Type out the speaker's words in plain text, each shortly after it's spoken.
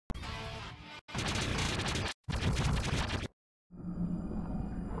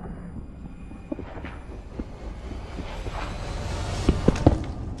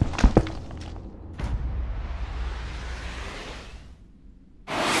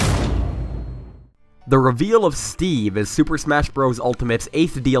The reveal of Steve as Super Smash Bros. Ultimate's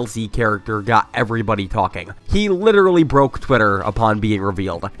 8th DLC character got everybody talking. He literally broke Twitter upon being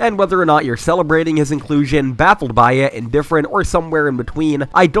revealed, and whether or not you're celebrating his inclusion, baffled by it, indifferent, or somewhere in between,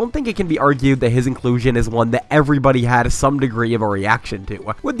 I don't think it can be argued that his inclusion is one that everybody had some degree of a reaction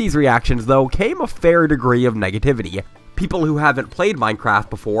to. With these reactions, though, came a fair degree of negativity. People who haven't played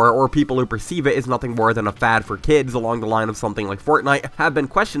Minecraft before, or people who perceive it as nothing more than a fad for kids along the line of something like Fortnite, have been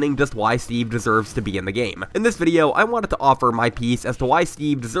questioning just why Steve deserves to be in the game. In this video, I wanted to offer my piece as to why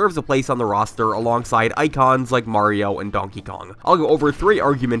Steve deserves a place on the roster alongside icons like Mario and Donkey Kong. I'll go over 3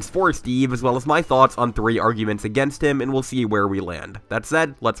 arguments for Steve, as well as my thoughts on 3 arguments against him, and we'll see where we land. That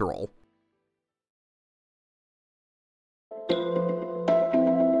said, let's roll.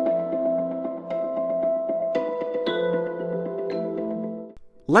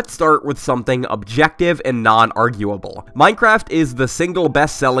 Let's start with something objective and non-arguable. Minecraft is the single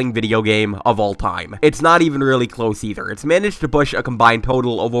best-selling video game of all time. It's not even really close either. It's managed to push a combined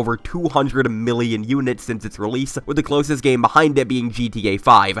total of over 200 million units since its release, with the closest game behind it being GTA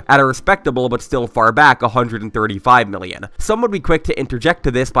 5, at a respectable but still far back 135 million. Some would be quick to interject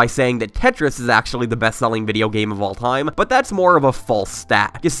to this by saying that Tetris is actually the best-selling video game of all time, but that's more of a false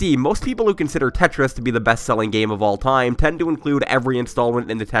stat. You see, most people who consider Tetris to be the best-selling game of all time tend to include every installment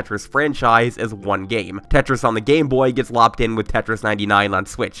in the Tetris franchise as one game. Tetris on the Game Boy gets lopped in with Tetris 99 on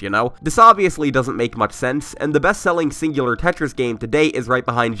Switch, you know? This obviously doesn't make much sense, and the best-selling singular Tetris game to date is right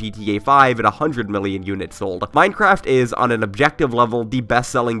behind GTA 5 at 100 million units sold. Minecraft is, on an objective level, the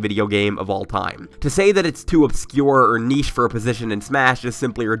best-selling video game of all time. To say that it's too obscure or niche for a position in Smash is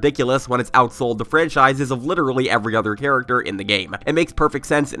simply ridiculous when it's outsold the franchises of literally every other character in the game. It makes perfect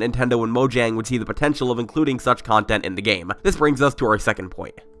sense that Nintendo and Mojang would see the potential of including such content in the game. This brings us to our second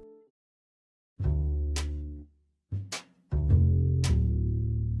point.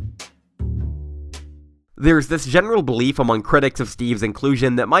 There's this general belief among critics of Steve's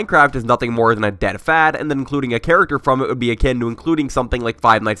inclusion that Minecraft is nothing more than a dead fad, and that including a character from it would be akin to including something like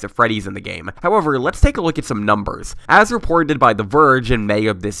Five Nights at Freddy's in the game. However, let's take a look at some numbers. As reported by The Verge in May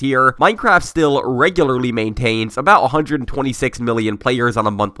of this year, Minecraft still regularly maintains about 126 million players on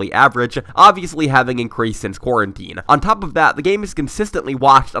a monthly average, obviously having increased since quarantine. On top of that, the game is consistently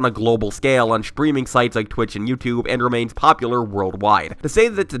watched on a global scale on streaming sites like Twitch and YouTube, and remains popular worldwide. To say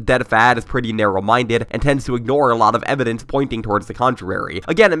that it's a dead fad is pretty narrow-minded, and tends to ignore a lot of evidence pointing towards the contrary.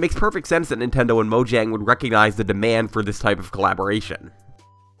 Again, it makes perfect sense that Nintendo and Mojang would recognize the demand for this type of collaboration.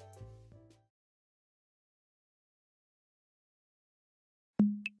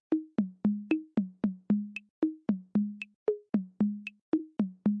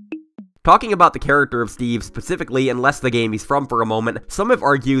 Talking about the character of Steve specifically, and less the game he's from for a moment, some have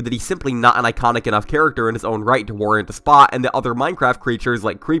argued that he's simply not an iconic enough character in his own right to warrant a spot, and that other Minecraft creatures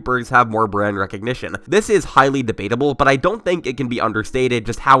like creepers have more brand recognition. This is highly debatable, but I don't think it can be understated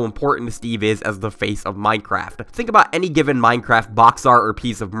just how important Steve is as the face of Minecraft. Think about any given Minecraft box art or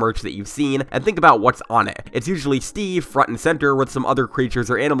piece of merch that you've seen, and think about what's on it. It's usually Steve front and center with some other creatures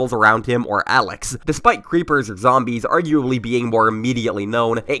or animals around him, or Alex. Despite creepers or zombies arguably being more immediately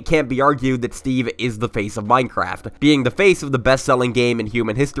known, it can't be argued that Steve is the face of Minecraft. Being the face of the best-selling game in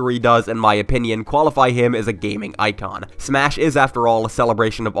human history does, in my opinion, qualify him as a gaming icon. Smash is, after all, a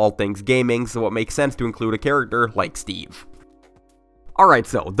celebration of all things gaming, so it makes sense to include a character like Steve. Alright,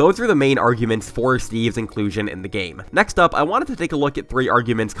 so those are the main arguments for Steve's inclusion in the game. Next up, I wanted to take a look at 3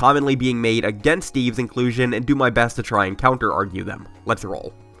 arguments commonly being made against Steve's inclusion and do my best to try and counter-argue them. Let's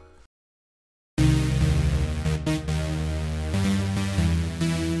roll.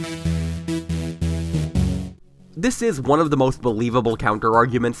 This is one of the most believable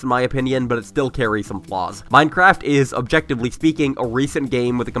counter-arguments in my opinion, but it still carries some flaws. Minecraft is, objectively speaking, a recent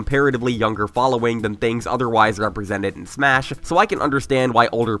game with a comparatively younger following than things otherwise represented in Smash, so I can understand why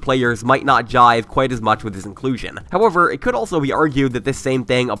older players might not jive quite as much with his inclusion. However, it could also be argued that this same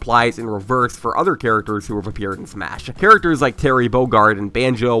thing applies in reverse for other characters who have appeared in Smash. Characters like Terry Bogard and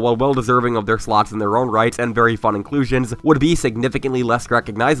Banjo, while well deserving of their slots in their own rights and very fun inclusions, would be significantly less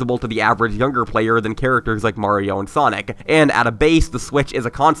recognizable to the average younger player than characters like Mario and Sonic, and at a base, the Switch is a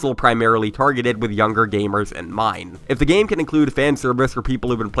console primarily targeted with younger gamers in mind. If the game can include fan service for people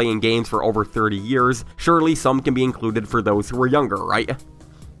who've been playing games for over 30 years, surely some can be included for those who are younger, right?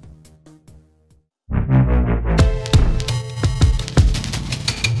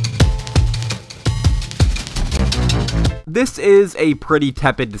 This is a pretty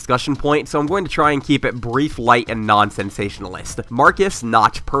tepid discussion point, so I'm going to try and keep it brief, light, and non-sensationalist. Marcus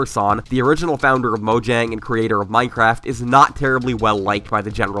Notch Persson, the original founder of Mojang and creator of Minecraft, is not terribly well liked by the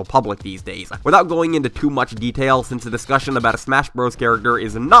general public these days. Without going into too much detail, since a discussion about a Smash Bros. Character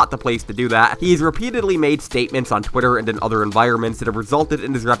is not the place to do that, he's repeatedly made statements on Twitter and in other environments that have resulted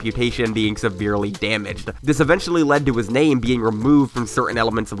in his reputation being severely damaged. This eventually led to his name being removed from certain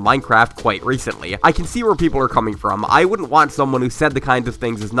elements of Minecraft quite recently. I can see where people are coming from. I wouldn't want someone who said the kinds of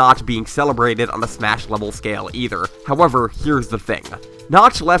things as Notch being celebrated on a Smash level scale either. However, here's the thing.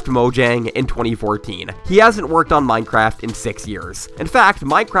 Notch left Mojang in 2014. He hasn't worked on Minecraft in 6 years. In fact,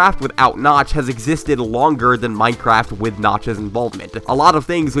 Minecraft without Notch has existed longer than Minecraft with Notch's involvement. A lot of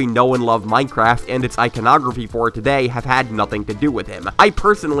things we know and love Minecraft and its iconography for today have had nothing to do with him. I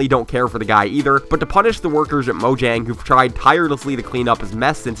personally don't care for the guy either, but to punish the workers at Mojang who've tried tirelessly to clean up his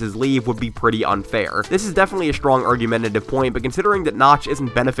mess since his leave would be pretty unfair. This is definitely a strong argumentative point, but considering that Notch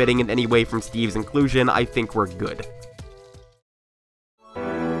isn't benefiting in any way from Steve's inclusion, I think we're good.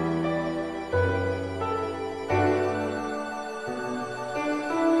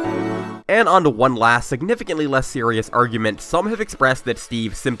 And on to one last, significantly less serious argument. Some have expressed that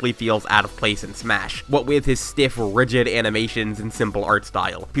Steve simply feels out of place in Smash, what with his stiff, rigid animations and simple art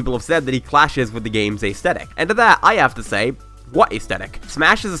style. People have said that he clashes with the game's aesthetic. And to that, I have to say, what aesthetic?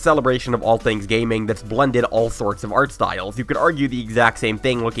 Smash is a celebration of all things gaming that's blended all sorts of art styles. You could argue the exact same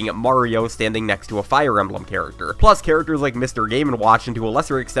thing looking at Mario standing next to a Fire Emblem character. Plus, characters like Mr. Game & Watch and to a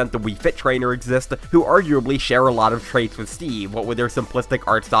lesser extent the Wii Fit Trainer exist, who arguably share a lot of traits with Steve, what with their simplistic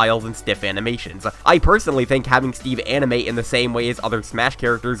art styles and stiff animations. I personally think having Steve animate in the same way as other Smash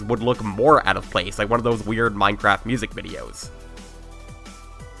characters would look more out of place, like one of those weird Minecraft music videos.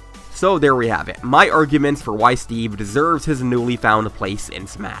 So there we have it, my arguments for why Steve deserves his newly found place in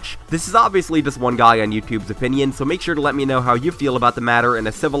Smash. This is obviously just one guy on YouTube's opinion, so make sure to let me know how you feel about the matter in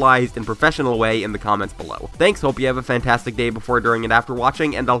a civilized and professional way in the comments below. Thanks, hope you have a fantastic day before, during, and after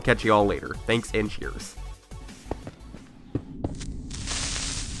watching, and I'll catch you all later. Thanks and cheers.